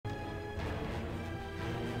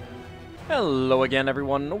Hello again,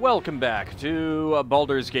 everyone. Welcome back to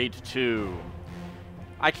Baldur's Gate 2.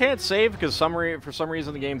 I can't save because for some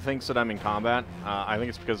reason the game thinks that I'm in combat. I think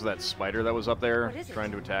it's because of that spider that was up there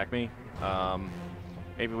trying to attack me.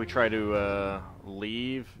 Maybe we try to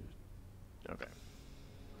leave. Okay.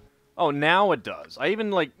 Oh, now it does. I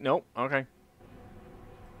even like... Nope. Okay.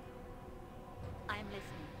 I'm listening.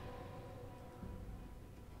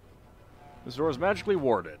 This door is magically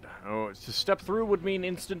warded. Oh, to step through would mean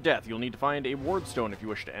instant death. You'll need to find a ward stone if you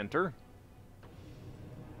wish to enter.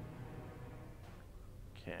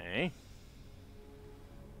 Okay.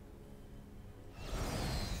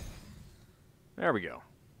 There we go.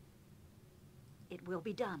 It will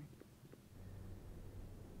be done.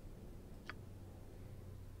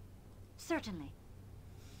 Certainly.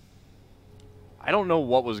 I don't know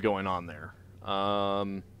what was going on there.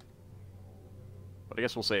 But I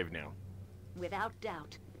guess we'll save now. Without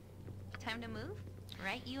doubt. Time to move?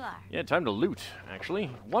 Right you are. Yeah, time to loot, actually.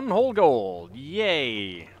 1 whole gold.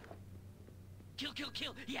 Yay! Kill, kill,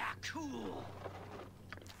 kill! Yeah, cool!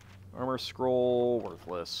 Armor scroll,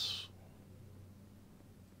 worthless.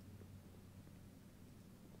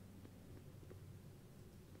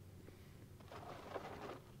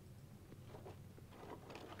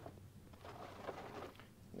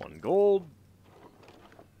 $1 gold.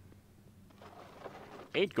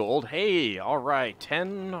 8 gold. Hey, alright.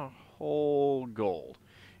 10 whole gold.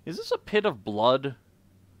 Is this a pit of blood?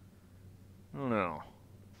 I don't know.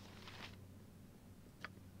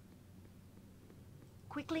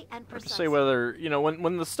 Quickly and Hard to precisely. say whether, you know,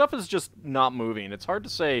 when the stuff is just not moving, it's hard to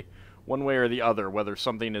say one way or the other whether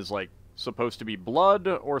something is, like, supposed to be blood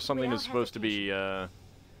or something is supposed to be, A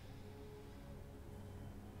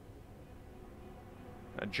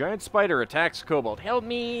giant spider attacks Kobold. Help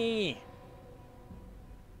me!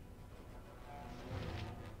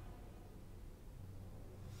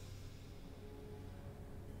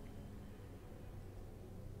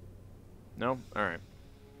 No? Alright.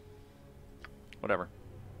 Whatever.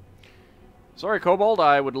 Sorry, Kobold,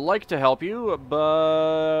 I would like to help you,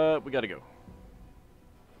 but we gotta go.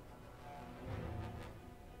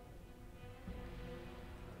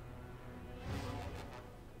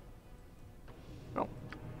 Oh.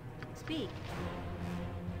 Speak.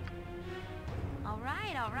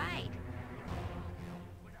 Alright, alright.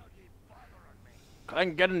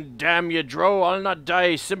 Clang getting damn you, Dro. I'll not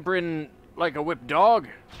die simpering like a whipped dog.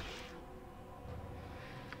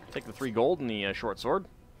 Take the 3 gold and the short sword.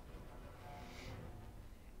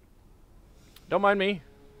 Don't mind me.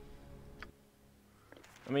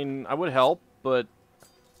 I mean, I would help, but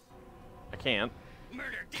I can't.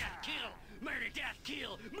 Murder, death, kill! Murder, death,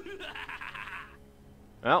 kill!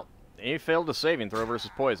 Well, he failed a saving throw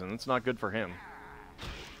versus poison. That's not good for him.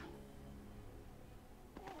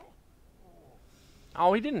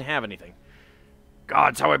 Oh, he didn't have anything.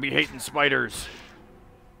 God's how I be hating spiders.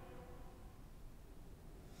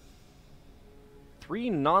 3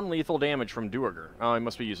 non-lethal damage from Duergar. Oh, he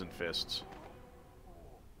must be using fists.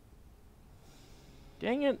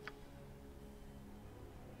 Dang it.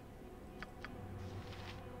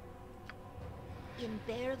 In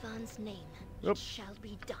Bearvan's name, Oop. it shall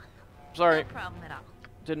be done. Sorry. No problem at all.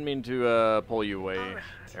 Didn't mean to pull you away, Alright.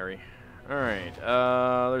 Harry. Alright,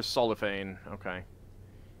 there's Solifane. Okay.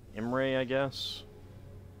 Imre, I guess.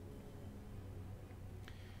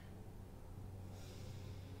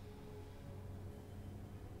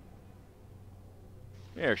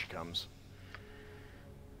 There she comes.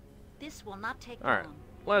 This will not take Alright, long.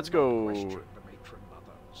 let's No go question, the matron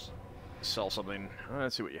mothers. sell something.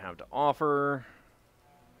 Let's see what you have to offer.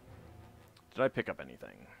 Did I pick up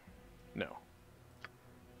anything? No.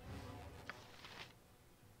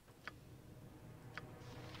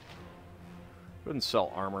 Go ahead and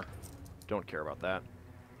sell armor. Don't care about that.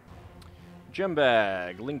 Gem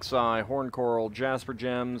bag, lynx eye, horn coral, jasper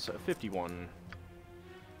gems, 51.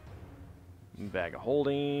 Bag of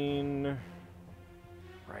holding.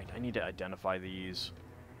 Right, I need to identify these.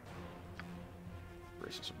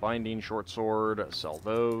 Braces of binding, short sword, sell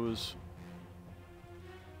those.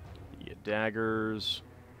 The daggers.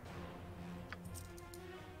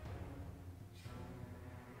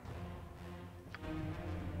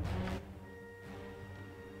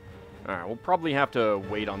 Alright, we'll probably have to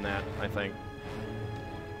wait on that, I think.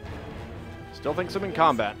 Still thinks I'm in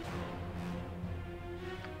combat.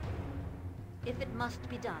 If it must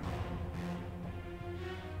be done.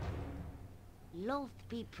 Loth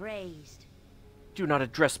be praised. Do not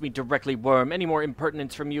address me directly, worm. Any more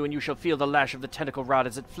impertinence from you, and you shall feel the lash of the tentacle rod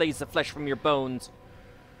as it flays the flesh from your bones.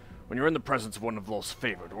 When you're in the presence of one of those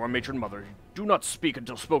favored, or a matron mother, do not speak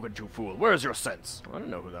until spoken to, fool. Where is your sense? I don't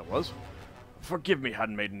know who that was. Forgive me,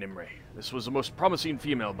 handmaiden Imre. This was the most promising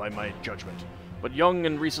female by my judgment, but young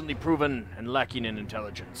and recently proven and lacking in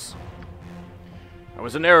intelligence. I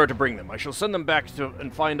was in error to bring them. I shall send them back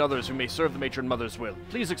and find others who may serve the matron mother's will.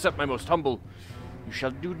 Please accept my most humble... You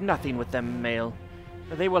shall do nothing with them, male.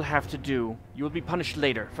 They will have to do. You will be punished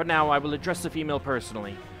later. For now, I will address the female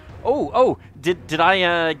personally. Oh, did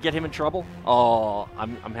I get him in trouble? Oh,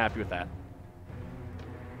 I'm happy with that.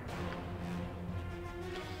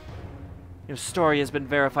 Your story has been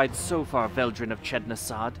verified so far, Veldrin of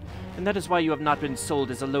Chednasad, and that is why you have not been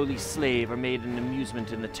sold as a lowly slave or made an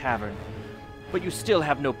amusement in the tavern. But you still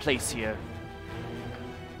have no place here.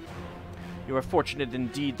 You are fortunate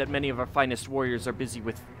indeed that many of our finest warriors are busy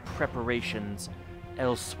with preparations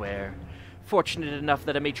elsewhere. Fortunate enough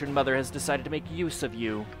that a matron mother has decided to make use of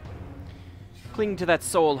you. Cling to that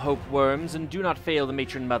soul, hope, worms, and do not fail the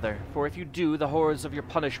matron mother, for if you do, the horrors of your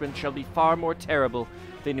punishment shall be far more terrible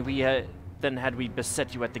than had we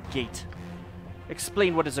beset you at the gate.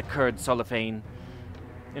 Explain what has occurred, Soliphane,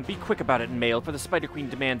 and be quick about it, male, for the Spider Queen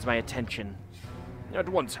demands my attention. At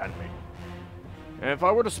once, handmaid. If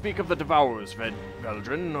I were to speak of the Devourers,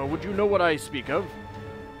 Veldrin, would you know what I speak of?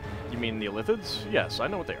 You mean the Illithids? Yes, I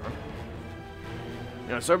know what they are.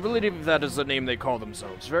 Yes, I believe that is the name they call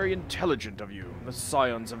themselves. Very intelligent of you. The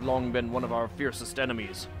Scions have long been one of our fiercest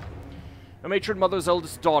enemies. A matron mother's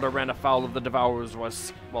eldest daughter ran afoul of the Devourers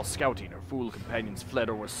while scouting. Her fool companions fled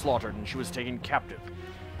or were slaughtered, and she was taken captive.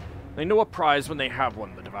 They know a prize when they have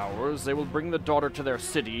one, the Devourers. They will bring the daughter to their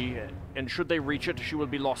city, and should they reach it, she will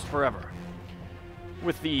be lost forever.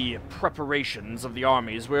 With the preparations of the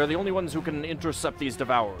armies, we are the only ones who can intercept these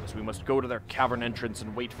Devourers. We must go to their cavern entrance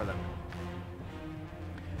and wait for them.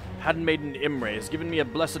 Handmaiden Imre has given me a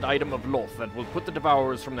blessed item of Loth that will put the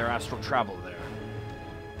Devourers from their astral travel there.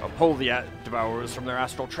 I'll pull the Devourers from their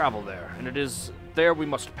astral travel there, and it is there we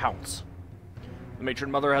must pounce. The matron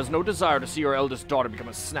mother has no desire to see her eldest daughter become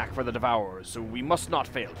a snack for the Devourers, so we must not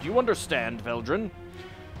fail. Do you understand, Veldrin?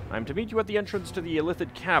 I am to meet you at the entrance to the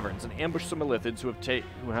Illithid caverns and ambush some Illithids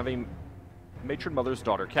who have a matron mother's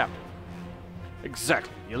daughter captive.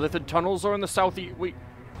 Exactly. The Illithid tunnels are in the southeast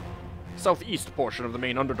portion of the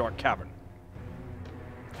main Underdark cavern.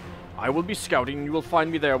 I will be scouting, and you will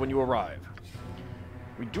find me there when you arrive.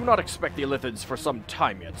 We do not expect the Illithids for some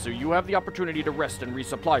time yet, so you have the opportunity to rest and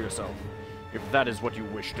resupply yourself, if that is what you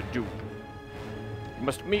wish to do. You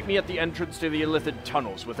must meet me at the entrance to the Illithid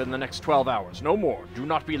tunnels within the next 12 hours. No more. Do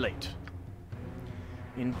not be late.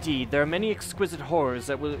 Indeed, there are many exquisite horrors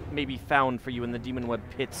that may be found for you in the Demon Web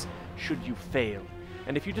pits, should you fail.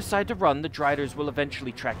 And if you decide to run, the Driders will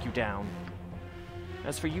eventually track you down.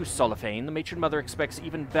 As for you, Soliphane, the matron mother expects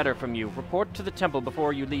even better from you. Report to the temple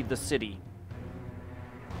before you leave the city.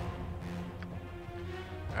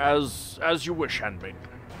 As you wish, handmaid.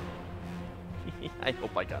 I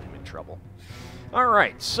hope I got him in trouble.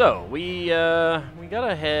 Alright, so we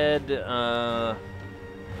gotta head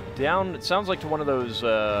down, it sounds like to one of those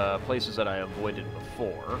places that I avoided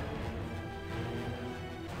before.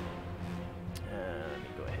 Let me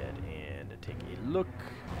go ahead and take a look.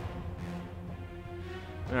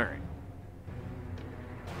 Alright.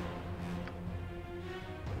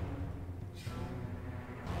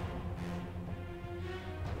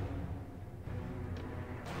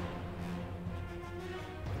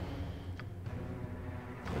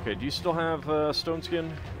 Okay, do you still have Stone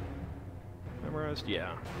Skin memorized?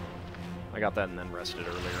 Yeah. I got that and then rested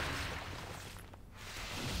earlier.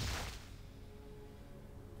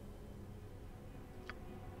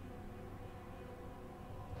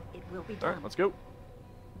 It will be done. Alright, let's go.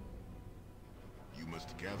 You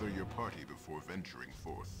must gather your party before venturing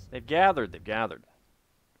forth. They've gathered, they've gathered.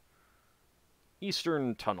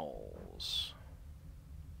 Eastern Tunnels.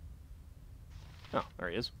 Oh, there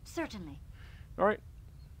he is. Certainly. Alright.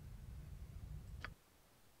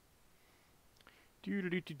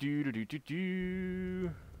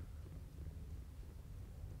 Do-do-do-do-do-do-do-do.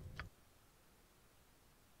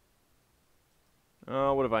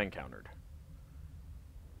 What have I encountered?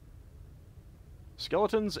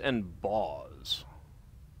 Skeletons and boars.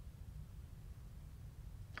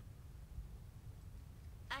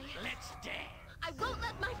 Let's dance. I won't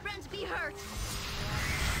let my friends be hurt.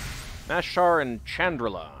 Nashar and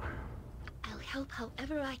Chandrila. I'll help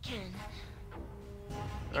however I can. You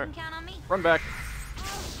Alright. can count on me. Run back.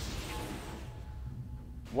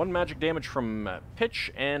 1 magic damage from Pitch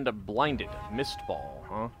and a Blinded. Mist Ball,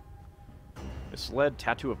 huh? Misled,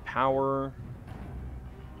 Tattoo of Power.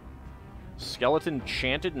 Skeleton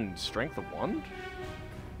Chanted and Strength of 1?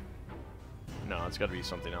 No, it's gotta be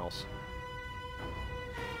something else.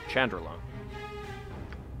 Chandrila.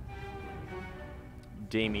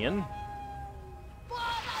 Damien.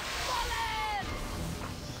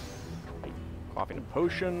 Popping a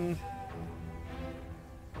potion.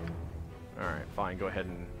 Alright, fine, go ahead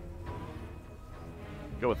and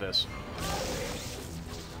go with this.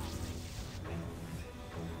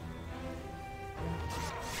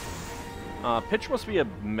 Pitch must be a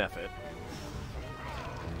method.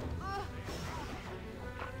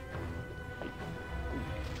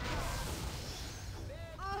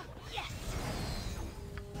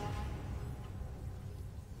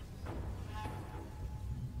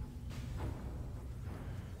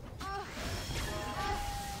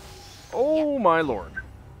 Oh my lord.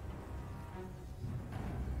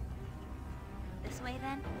 This way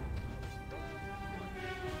then?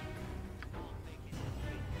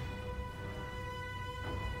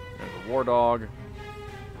 There's a war dog.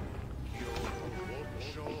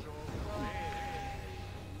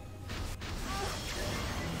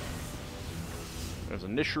 There's a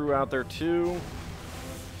Nishru out there too.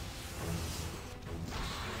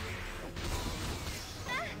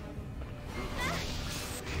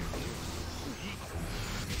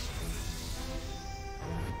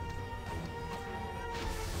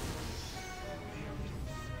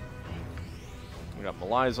 We got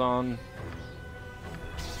Malizon.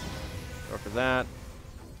 Go for that.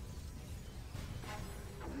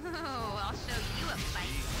 Oh, I'll show you a fight.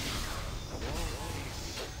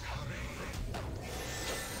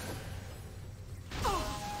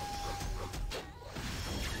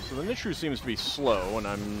 So the Nishru seems to be slow, and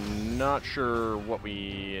I'm not sure what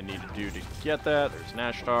we need to do to get that. There's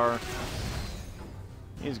Nashtar.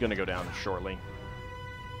 He's going to go down shortly.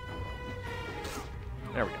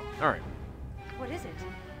 There we go. Alright. What is it?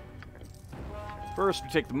 First, we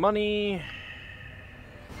take the money.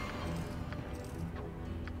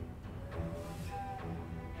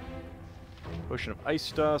 Potion of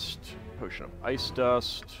Ice Dust. Potion of Ice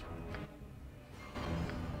Dust.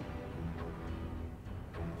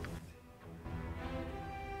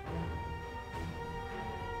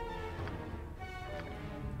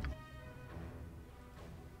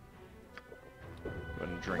 Go ahead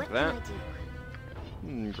and drink What that. can I do?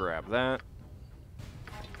 And grab that.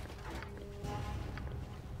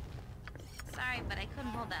 Sorry, but I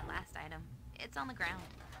couldn't hold that last item. It's on the ground.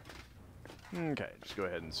 Okay, just go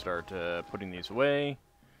ahead and start putting these away.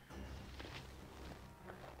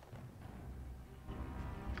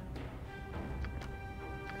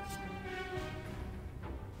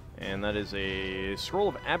 And that is a scroll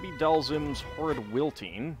of Abby Dalzim's Horrid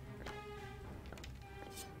Wilting.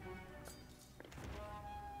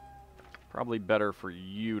 Probably better for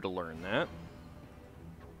you to learn that.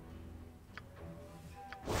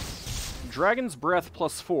 Dragon's Breath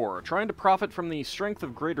 +4. Trying to profit from the strength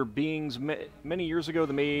of greater beings, many years ago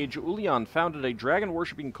the mage Ulian founded a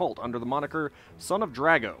dragon-worshipping cult under the moniker Son of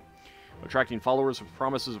Drago. Attracting followers with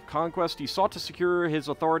promises of conquest, he sought to secure his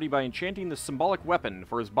authority by enchanting this symbolic weapon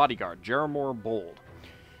for his bodyguard, Jeramor Bold.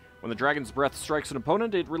 When the dragon's breath strikes an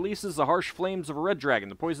opponent, it releases the harsh flames of a red dragon,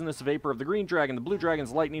 the poisonous vapor of the green dragon, the blue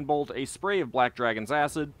dragon's lightning bolt, a spray of black dragon's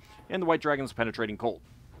acid, and the white dragon's penetrating cold.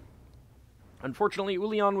 Unfortunately,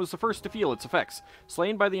 Ulian was the first to feel its effects,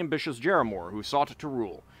 slain by the ambitious Jeramor, who sought to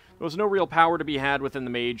rule. There was no real power to be had within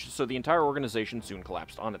the mage, so the entire organization soon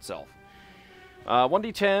collapsed on itself.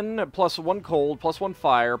 1d10, plus 1 cold, plus 1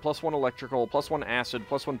 fire, plus 1 electrical, plus 1 acid,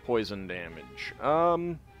 plus 1 poison damage.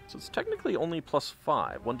 So it's technically only plus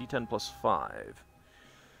 5. 1d10 plus 5.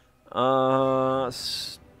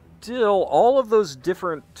 Still, all of those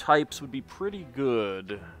different types would be pretty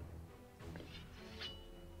good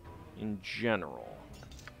in general.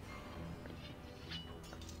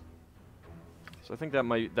 So I think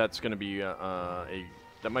that's going to be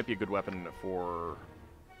that might be a good weapon for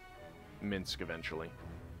Minsk eventually.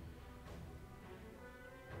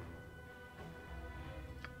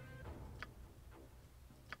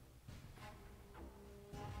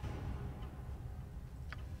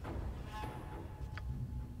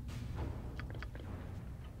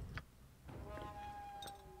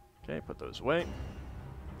 Okay, put those away.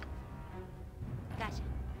 Gotcha.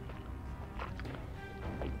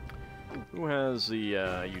 Who has the,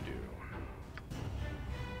 you do.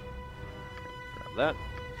 Grab that.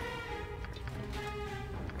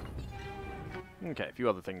 Okay, a few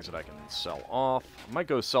other things that I can sell off. I might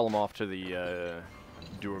go sell them off to the,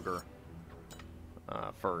 Duergar,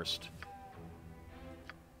 first.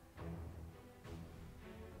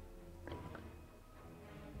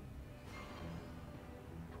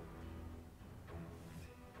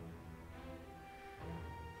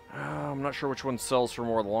 I'm not sure which one sells for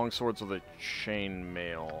more, the longswords or the chain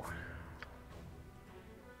mail.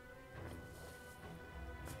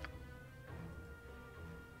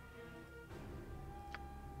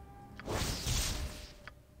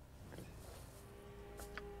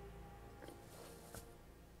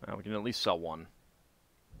 we can at least sell one.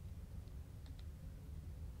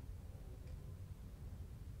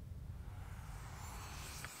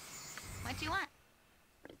 What do you want?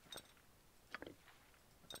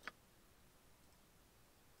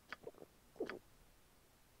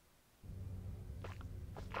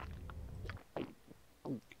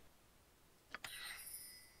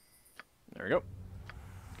 There we go.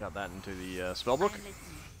 Got that into the spell book. I'm listening.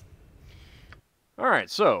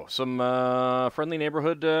 Alright, so, some friendly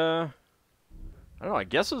neighborhood, I don't know, I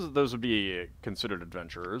guess those would be considered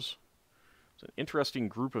adventurers. It's an interesting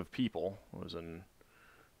group of people. There was an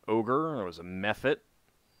ogre, there was a mephit.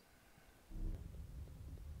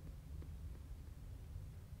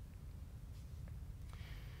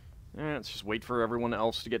 Let's just wait for everyone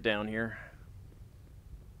else to get down here.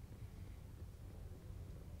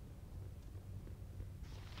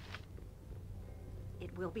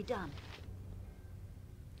 It will be done.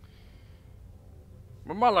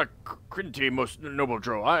 Mamala Quinti, most noble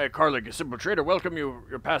Drow. I, Carlig, a simple trader, welcome your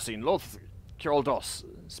passing. Loth Kjoldos.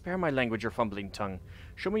 Spare my language, your fumbling tongue.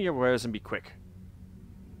 Show me your wares and be quick.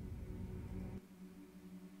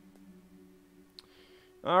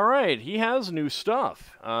 Alright, he has new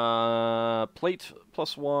stuff. Plate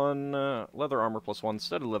 +1, leather armor +1,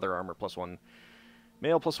 studded leather armor +1,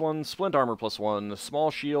 mail +1, splint armor +1, small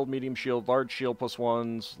shield, medium shield, large shield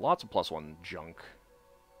 +1s, lots of +1 junk.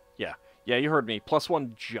 Yeah, you heard me.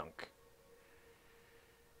 +1 junk.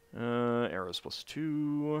 Arrows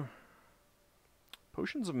 +2.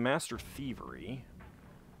 Potions of Master Thievery.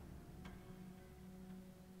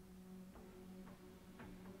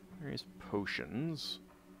 Various potions.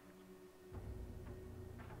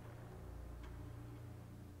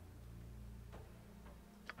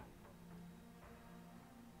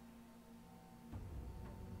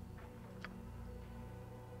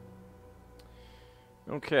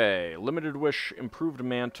 Okay, Limited Wish, Improved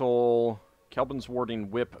Mantle, Kelvin's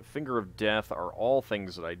Warding Whip, Finger of Death are all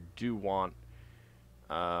things that I do want.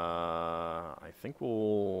 I think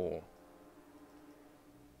we'll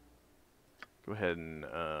go ahead and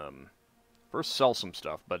first sell some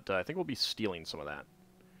stuff, but I think we'll be stealing some of that.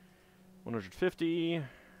 150.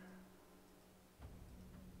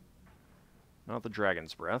 Not the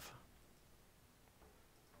Dragon's Breath.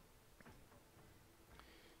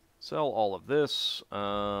 Sell all of this.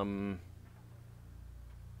 Yeah,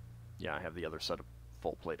 I have the other set of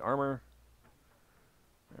full plate armor.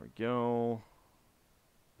 There we go.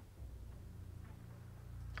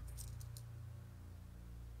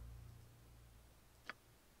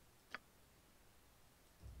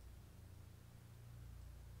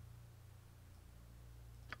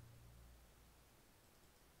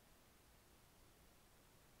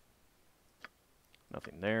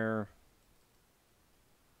 Nothing there.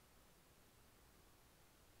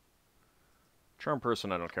 Charm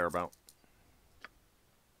person I don't care about.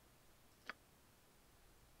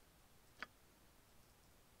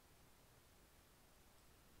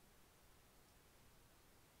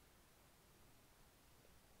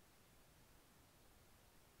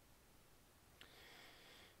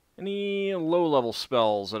 Any low-level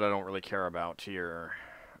spells that I don't really care about here?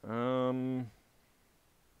 I mean,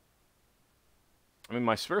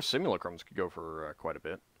 my spare simulacrums could go for quite a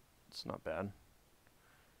bit. It's not bad.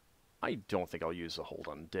 I don't think I'll use the hold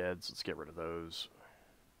on deads. Let's get rid of those.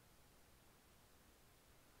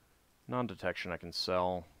 Non-detection I can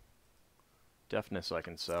sell. Deafness I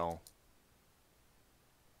can sell.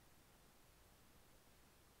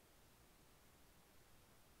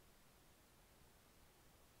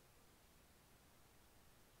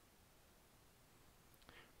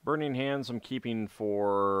 Burning Hands I'm keeping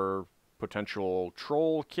for potential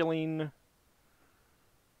troll killing.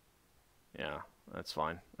 Yeah, that's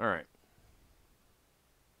fine. Alright.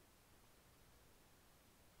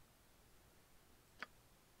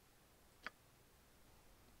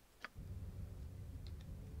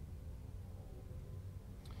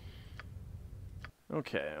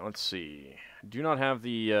 Okay, let's see. Do not have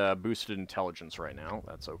the boosted intelligence right now.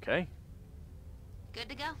 That's okay. Good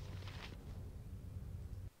to go.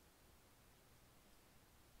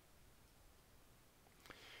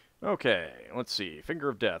 Okay, let's see. Finger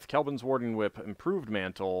of Death, Kelvin's Warding Whip, Improved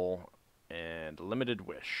Mantle, and Limited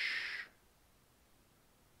Wish.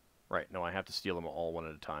 Right, no, I have to steal them all one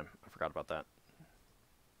at a time. I forgot about that.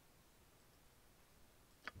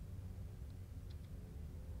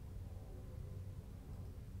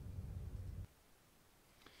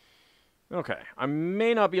 Okay, I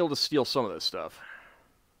may not be able to steal some of this stuff.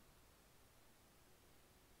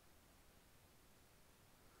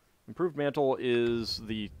 Improved Mantle is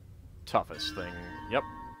the toughest thing. Yep,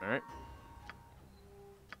 alright.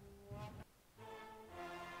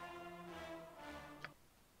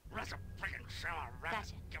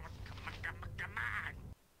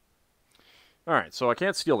 Alright, so I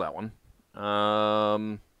can't steal that one.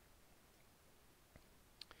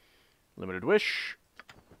 Limited Wish.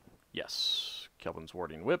 Yes. Kelvin's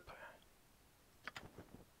Warding Whip.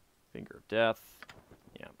 Finger of Death.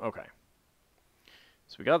 Yeah, okay.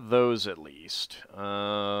 So we got those at least.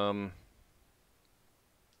 Potion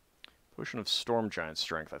of Storm Giant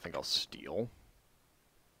Strength I think I'll steal.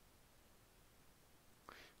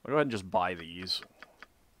 I'll go ahead and just buy these.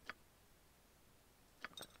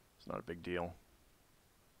 It's not a big deal.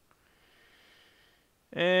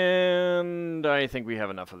 And I think we have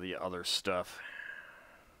enough of the other stuff.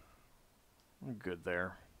 I'm good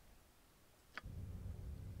there.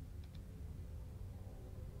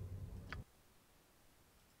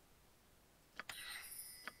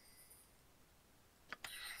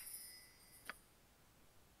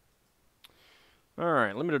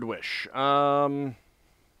 Alright, Limited Wish. You're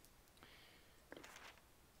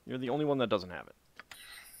the only one that doesn't have it.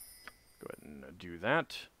 Go ahead and do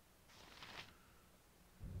that.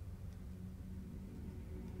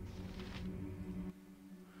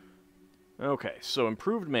 Okay, so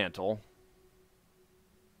Improved Mantle.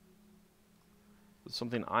 Is it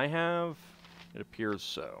something I have? It appears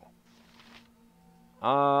so.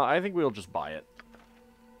 I think we'll just buy it.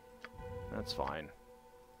 That's fine.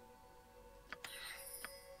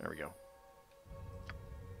 There we go.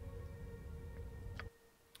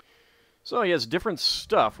 So, he has different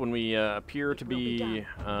stuff when we appear to be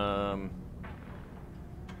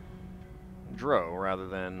Dro rather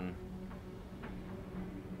than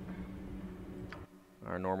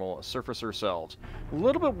our normal surfacer selves. A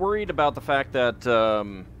little bit worried about the fact that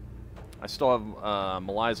I still have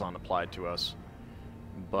Malazon applied to us,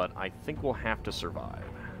 but I think we'll have to survive.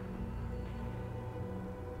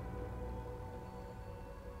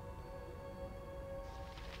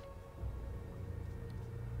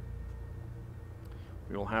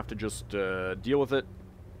 We will have to just deal with it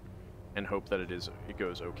and hope that it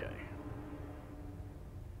goes okay.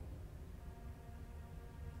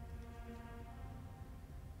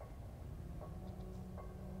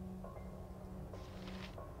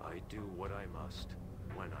 I do what I must,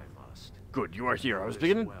 when I must. Good, you are here. I was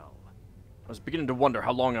beginning to wonder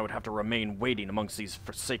how long I would have to remain waiting amongst these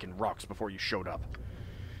forsaken rocks before you showed up.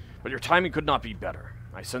 But your timing could not be better.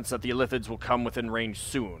 I sense that the Illithids will come within range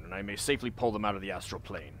soon, and I may safely pull them out of the astral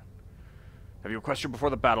plane. Have you a question before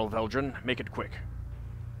the battle, Veldrin? Make it quick.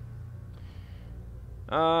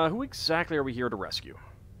 Who exactly are we here to rescue?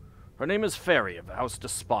 Her name is Fairy of the House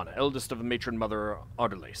Despana, eldest of the matron mother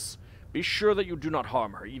Ardalace. Be sure that you do not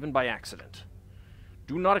harm her, even by accident.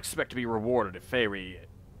 Do not expect to be rewarded if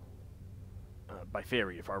by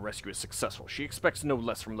Fairy if our rescue is successful. She expects no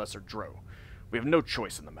less from Lesser Dro. We have no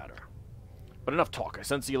choice in the matter. But enough talk. I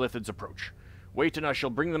sense the Illithids approach. Wait, and I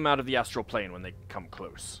shall bring them out of the astral plane when they come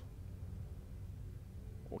close.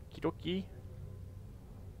 Okie dokie.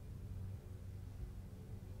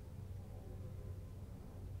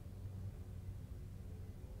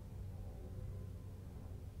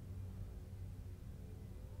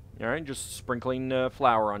 Alright, just sprinkling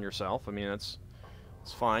flour on yourself. I mean, it's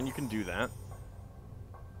fine. You can do that.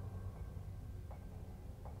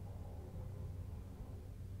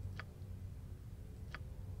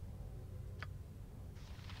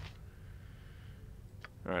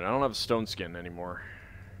 Alright, I don't have a stone skin anymore.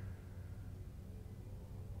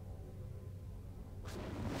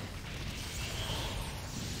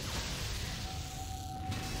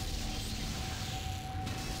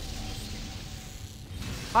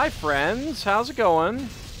 Hi, friends. How's it going?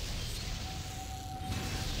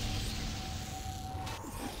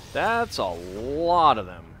 That's a lot of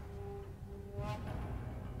them.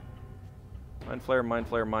 Mind Flare, Mind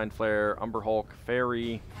Flare, Mind Flare, Umber Hulk,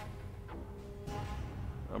 Fairy.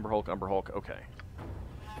 Umber Hulk, Umber Hulk. Okay.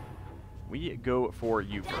 We go for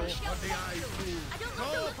you first.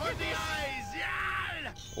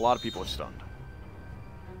 A lot of people are stunned.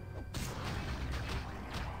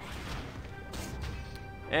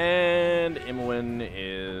 And Imoen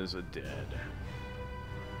is dead.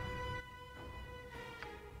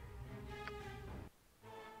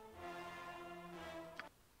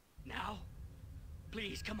 Now?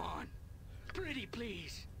 Please, come on. Pretty,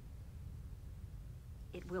 please.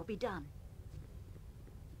 It will be done.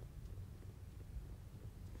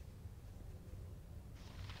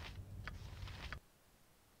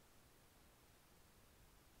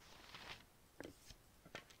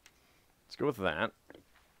 Let's go with that.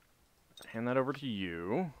 Hand that over to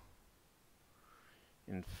you.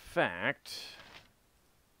 In fact,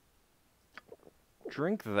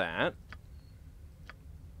 drink that.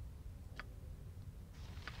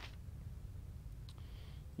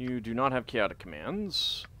 You do not have chaotic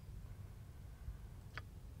commands.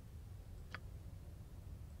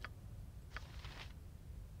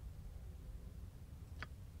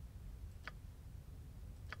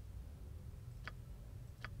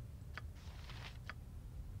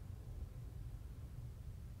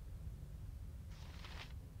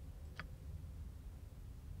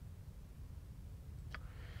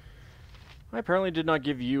 I apparently did not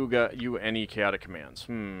give you any chaotic commands.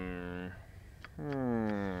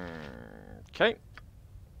 Okay.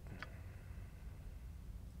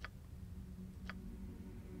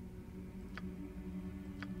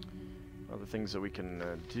 Other things that we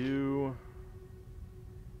can do.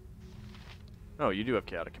 Oh, you do have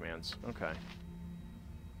chaotic commands. Okay.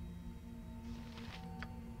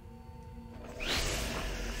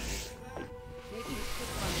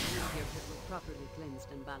 Properly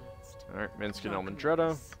cleansed and balanced. Alright, Minsc and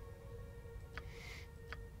Elmandretta.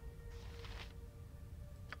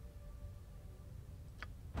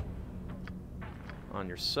 On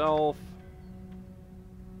yourself.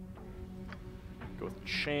 Go with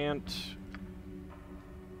Chant.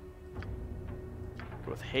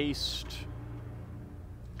 Go with Haste.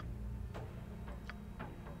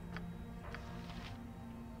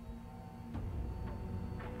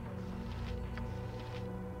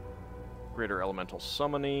 Greater Elemental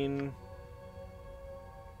Summoning.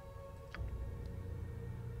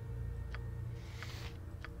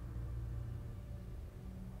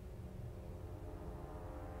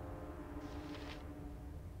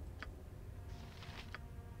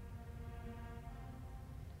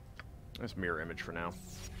 Nice mirror image for now.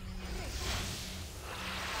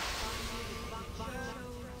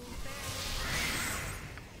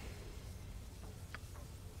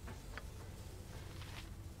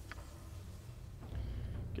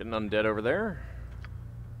 Get an undead over there.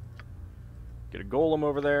 Get a golem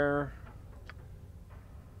over there.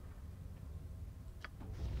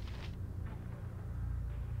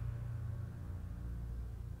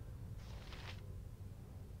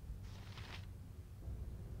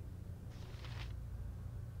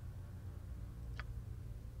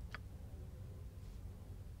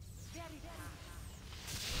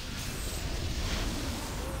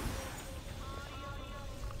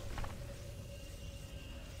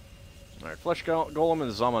 Alright, Flesh Golem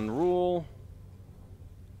and Zaman Rule.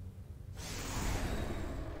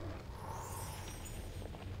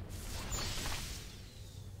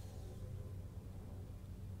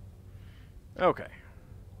 Okay.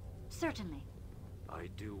 Certainly. I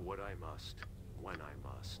do what I must, when I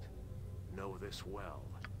must. Know this well.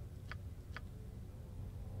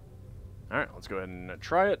 Alright, let's go ahead and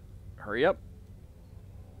try it. Hurry up.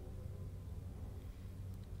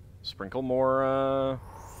 Sprinkle more,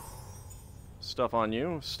 stuff on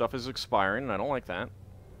you. Stuff is expiring, and I don't like that.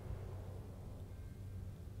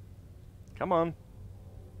 Come on.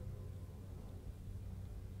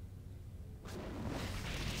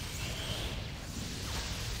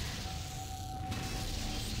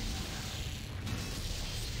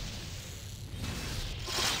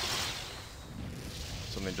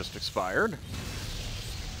 Something just expired.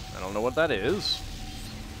 I don't know what that is.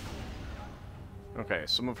 Okay,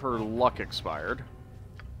 some of her luck expired.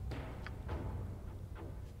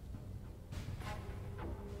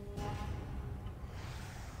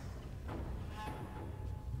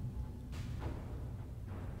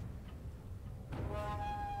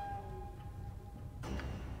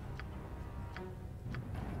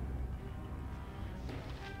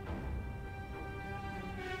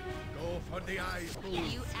 For the eyes, Bull.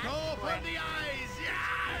 You Go asked for for it. the eyes,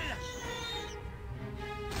 yeah!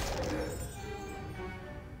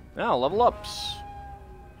 Now, level ups.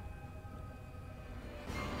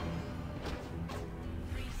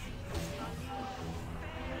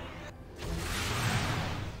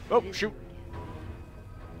 Oh, shoot.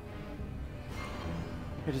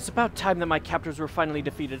 It is about time that my captors were finally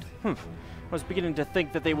defeated. I was beginning to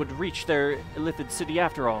think that they would reach their illithid city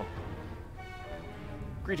after all.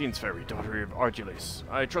 Greetings, fairy daughter of Argilis.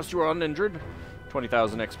 I trust you are uninjured.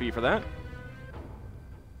 20,000 XP for that.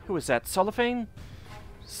 Who is that, Soliphane?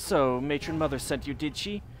 So, Matron Mother sent you, did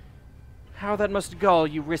she? How that must gall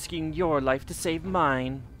you, risking your life to save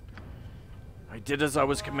mine. I did as I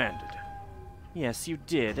was commanded. Yes, you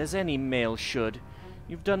did, as any male should.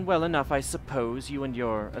 You've done well enough, I suppose, you and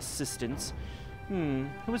your assistants. Who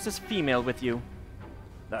is this female with you?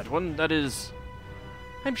 That one, that is...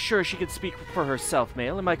 I'm sure she could speak for herself,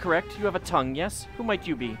 male. Am I correct? You have a tongue, yes? Who might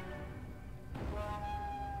you be?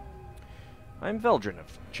 I'm Veldrin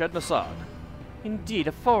of Chednasad. Indeed,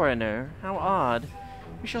 a foreigner. How odd.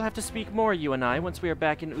 We shall have to speak more, you and I, once we are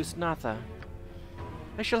back in Usnatha.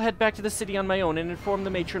 I shall head back to the city on my own and inform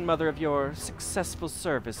the matron mother of your successful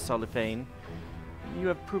service, Soliphane. You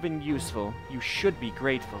have proven useful. You should be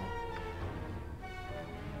grateful.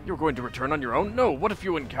 You're going to return on your own? No, what if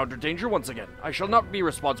you encounter danger once again? I shall not be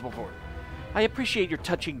responsible for it. I appreciate your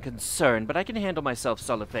touching concern, but I can handle myself,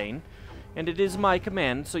 Soliphane. And it is my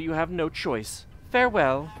command, so you have no choice.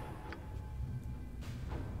 Farewell.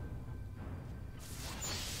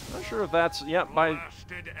 Not sure if that's... Yeah, by...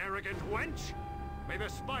 Blasted arrogant wench! May the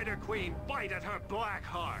Spider Queen bite at her black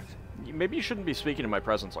heart! Maybe you shouldn't be speaking in my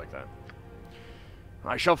presence like that.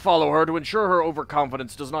 I shall follow her to ensure her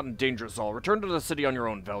overconfidence does not endanger us all. Return to the city on your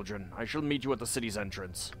own, Veldrin. I shall meet you at the city's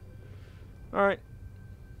entrance. Alright.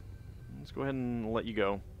 Let's go ahead and let you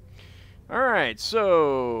go. Alright,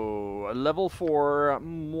 so... Level 4,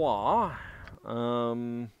 moi.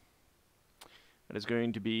 That is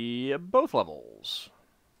going to be both levels.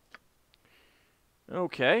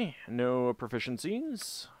 Okay, no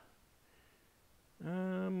proficiencies.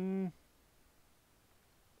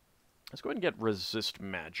 Let's go ahead and get resist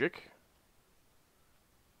magic.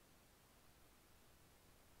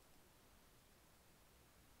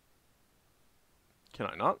 Can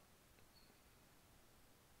I not?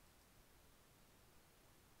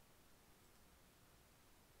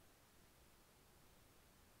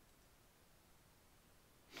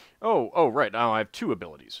 Oh, right. Now I have 2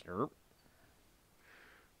 abilities.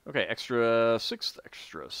 Okay, extra 6th,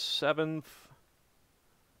 extra 7th.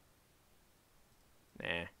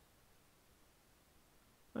 Nah.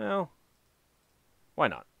 Well, why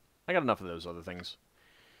not? I got enough of those other things.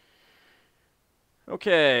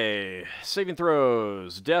 Okay, saving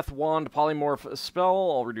throws. Death, Wand, Polymorph, Spell,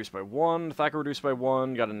 all reduced by 1. Thacker reduced by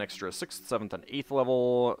 1. Got an extra 6th, 7th, and 8th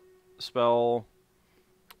level spell.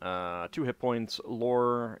 2 hit points.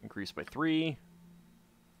 Lore increased by 3.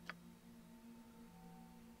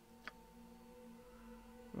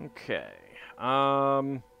 Okay.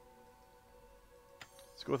 Let's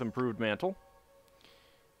go with Improved Mantle.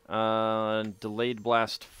 Delayed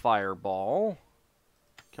Blast Fireball.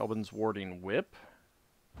 Kelvin's Warding Whip.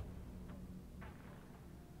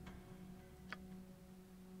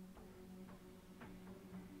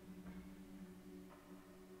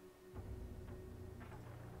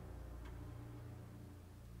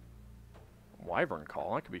 Wyvern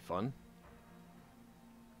Call, that could be fun.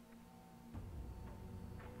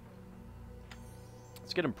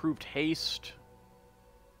 Let's get Improved Haste.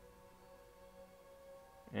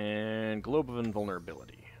 And Globe of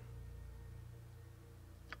Invulnerability.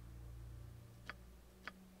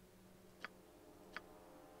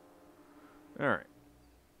 Alright.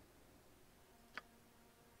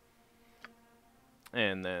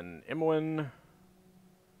 And then Imoen.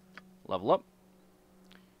 Level up.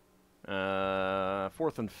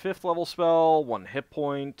 4th and 5th level spell. 1 hit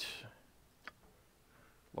point.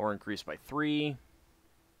 Lore increased by 3.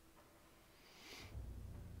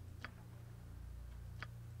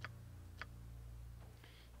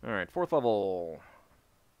 Alright, 4th level.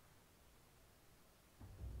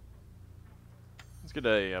 Let's get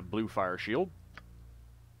a blue fire shield.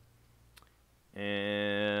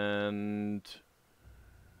 And...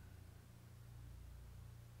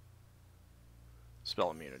 spell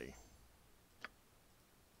immunity.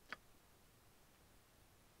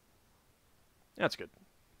 That's good.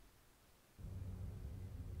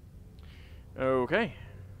 Okay.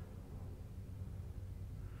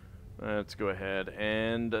 Let's go ahead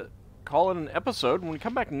and call it an episode. When we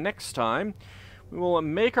come back next time, we will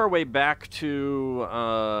make our way back to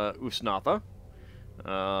Usnatha.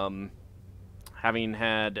 Having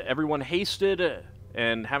had everyone hasted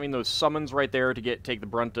and having those summons right there to take the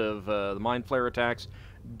brunt of the Mind Flare attacks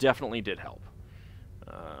definitely did help.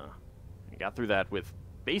 We got through that with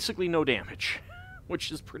basically no damage,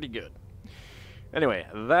 which is pretty good. Anyway,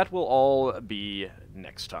 that will all be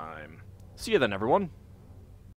next time. See you then, everyone.